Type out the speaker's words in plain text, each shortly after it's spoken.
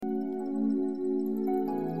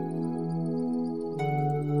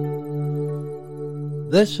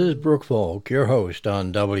This is Brooke, your host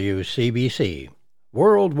on WCBC.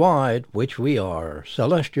 Worldwide, which we are,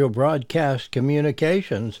 Celestial Broadcast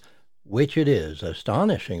Communications, which it is,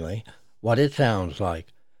 astonishingly, what it sounds like.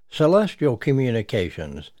 Celestial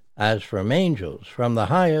communications, as from angels, from the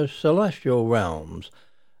highest celestial realms,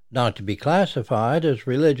 not to be classified as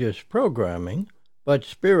religious programming, but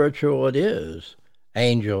spiritual it is.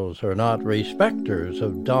 Angels are not respecters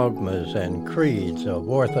of dogmas and creeds of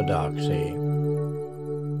orthodoxy.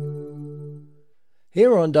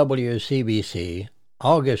 Here on WCBC,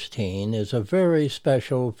 Augustine is a very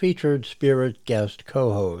special featured spirit guest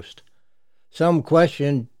co-host. Some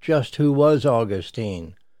question just who was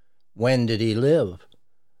Augustine? When did he live?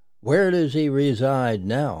 Where does he reside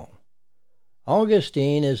now?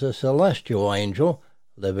 Augustine is a celestial angel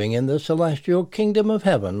living in the celestial kingdom of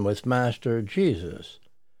heaven with Master Jesus.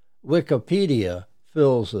 Wikipedia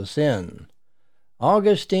fills us in.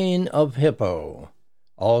 Augustine of Hippo,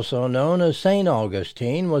 also known as St.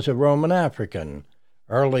 Augustine, was a Roman African,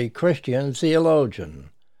 early Christian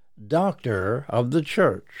theologian, doctor of the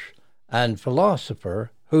Church, and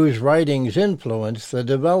philosopher whose writings influenced the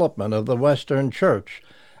development of the Western Church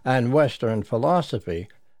and Western philosophy,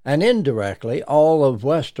 and indirectly all of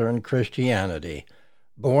Western Christianity.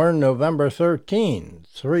 Born November 13,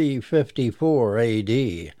 354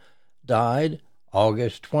 A.D., died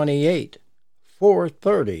August 28,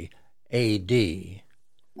 430 A.D.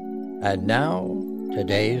 And now,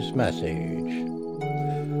 today's message.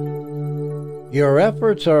 Your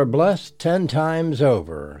efforts are blessed 10 times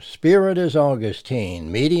over. Spirit is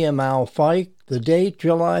Augustine. Medium Al Fike. The date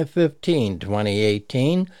July 15,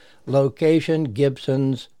 2018. Location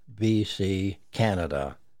Gibsons, BC,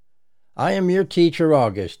 Canada. I am your teacher,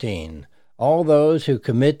 Augustine. All those who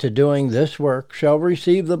commit to doing this work shall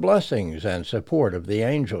receive the blessings and support of the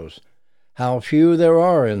angels. How few there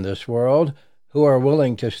are in this world who are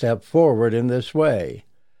willing to step forward in this way.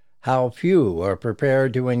 How few are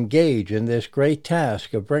prepared to engage in this great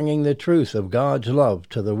task of bringing the truth of God's love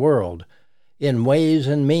to the world in ways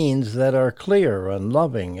and means that are clear and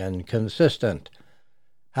loving and consistent.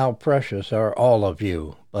 How precious are all of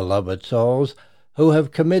you, beloved souls, who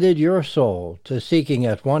have committed your soul to seeking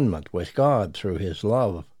at-one-ment with God through His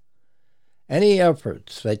love. Any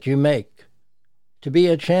efforts that you make to be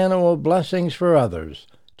a channel of blessings for others,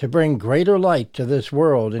 to bring greater light to this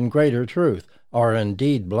world and greater truth, are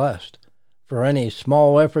indeed blessed. For any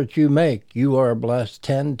small effort you make, you are blessed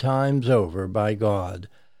 10 times over by God.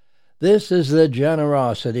 This is the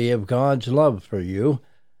generosity of God's love for you,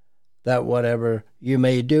 that whatever you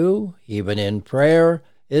may do, even in prayer,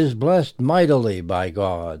 is blessed mightily by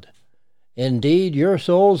God. Indeed, your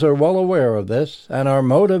souls are well aware of this, and are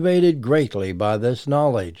motivated greatly by this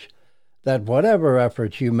knowledge, that whatever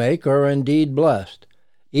efforts you make are indeed blessed.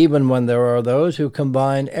 Even when there are those who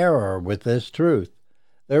combine error with this truth,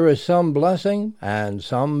 there is some blessing and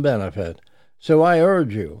some benefit. So I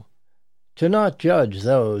urge you to not judge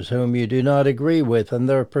those whom you do not agree with in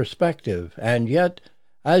their perspective, and yet,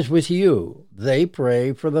 as with you, they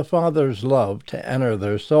pray for the Father's love to enter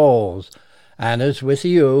their souls, and as with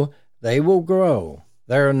you, they will grow,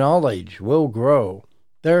 their knowledge will grow,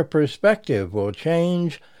 their perspective will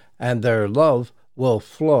change, and their love will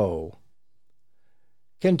flow.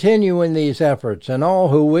 Continue in these efforts, and all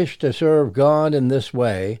who wish to serve God in this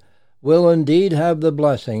way will indeed have the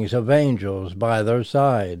blessings of angels by their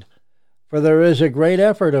side. For there is a great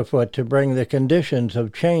effort afoot to bring the conditions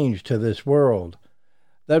of change to this world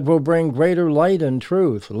that will bring greater light and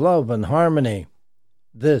truth, love and harmony.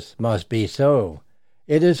 This must be so.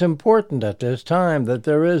 It is important at this time that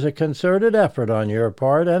there is a concerted effort on your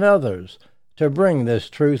part and others to bring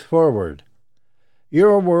this truth forward.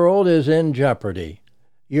 Your world is in jeopardy.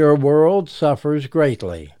 Your world suffers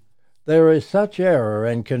greatly. There is such error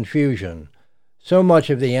and confusion. So much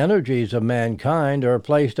of the energies of mankind are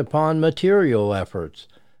placed upon material efforts,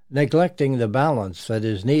 neglecting the balance that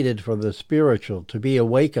is needed for the spiritual to be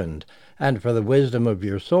awakened and for the wisdom of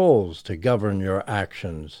your souls to govern your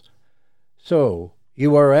actions. So,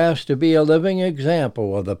 you are asked to be a living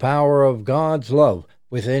example of the power of God's love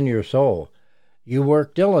within your soul. You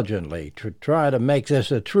work diligently to try to make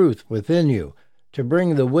this a truth within you, to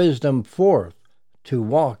bring the wisdom forth, to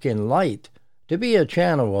walk in light, to be a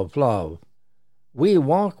channel of love. We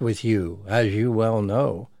walk with you, as you well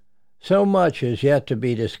know. So much is yet to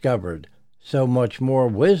be discovered, so much more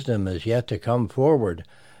wisdom is yet to come forward,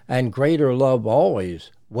 and greater love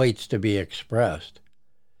always waits to be expressed.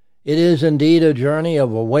 It is indeed a journey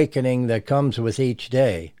of awakening that comes with each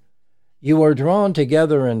day. You are drawn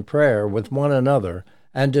together in prayer with one another,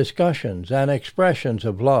 and discussions and expressions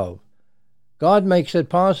of love. God makes it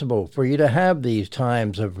possible for you to have these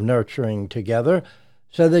times of nurturing together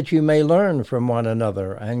so that you may learn from one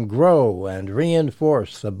another and grow and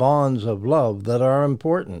reinforce the bonds of love that are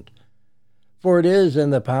important. For it is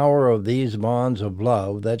in the power of these bonds of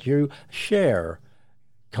love that you share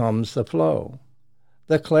comes the flow,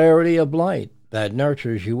 the clarity of light that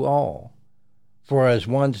nurtures you all. For as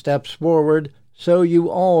one steps forward, so you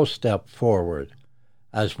all step forward.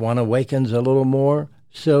 As one awakens a little more,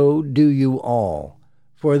 so do you all.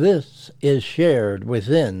 For this is shared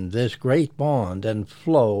within this great bond and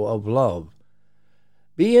flow of love.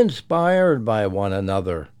 Be inspired by one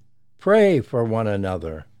another. Pray for one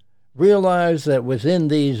another. Realize that within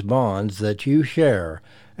these bonds that you share,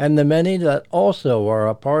 and the many that also are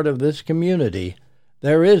a part of this community,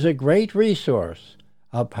 there is a great resource,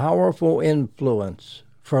 a powerful influence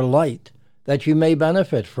for light that you may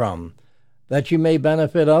benefit from, that you may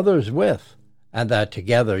benefit others with, and that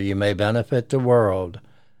together you may benefit the world.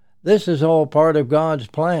 This is all part of God's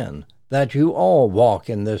plan, that you all walk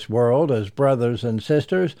in this world as brothers and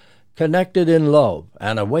sisters, connected in love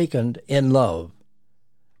and awakened in love.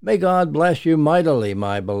 May God bless you mightily,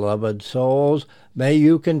 my beloved souls. May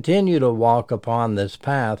you continue to walk upon this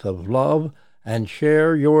path of love and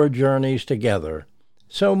share your journeys together.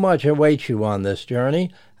 So much awaits you on this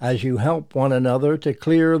journey as you help one another to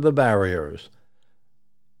clear the barriers.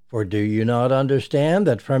 For do you not understand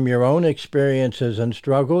that from your own experiences and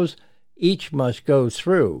struggles, each must go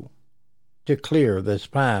through to clear this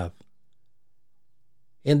path?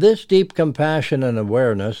 In this deep compassion and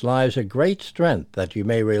awareness lies a great strength that you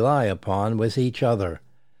may rely upon with each other.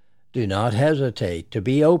 Do not hesitate to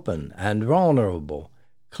be open and vulnerable,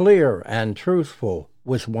 clear and truthful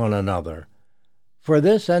with one another, for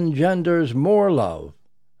this engenders more love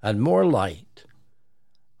and more light.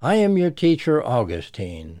 I am your teacher,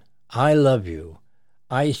 Augustine. I love you.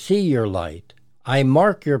 I see your light. I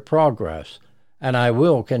mark your progress, and I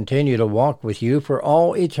will continue to walk with you for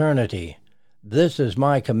all eternity. This is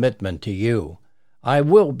my commitment to you. I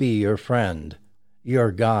will be your friend,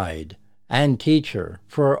 your guide, and teacher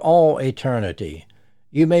for all eternity.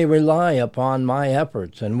 You may rely upon my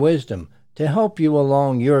efforts and wisdom to help you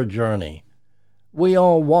along your journey. We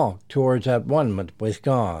all walk towards that one with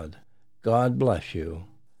God. God bless you.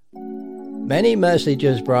 Many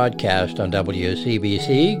messages broadcast on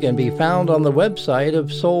WCBC can be found on the website of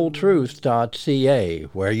soultruth.ca,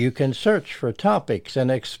 where you can search for topics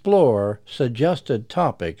and explore suggested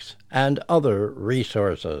topics and other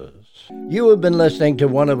resources. You have been listening to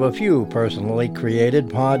one of a few personally created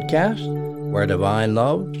podcasts where divine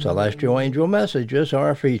love, celestial angel messages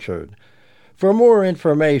are featured. For more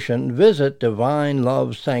information, visit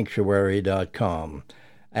divinelovesanctuary.com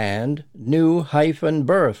and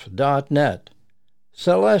new-birth.net,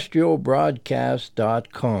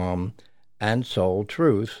 celestialbroadcast.com, and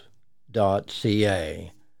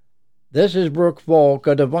soultruth.ca. This is Brooke Volk,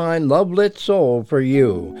 a divine love-lit soul for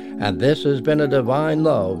you, and this has been a Divine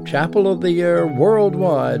Love Chapel of the Year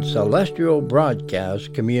Worldwide Celestial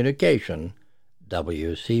Broadcast Communication,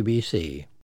 WCBC.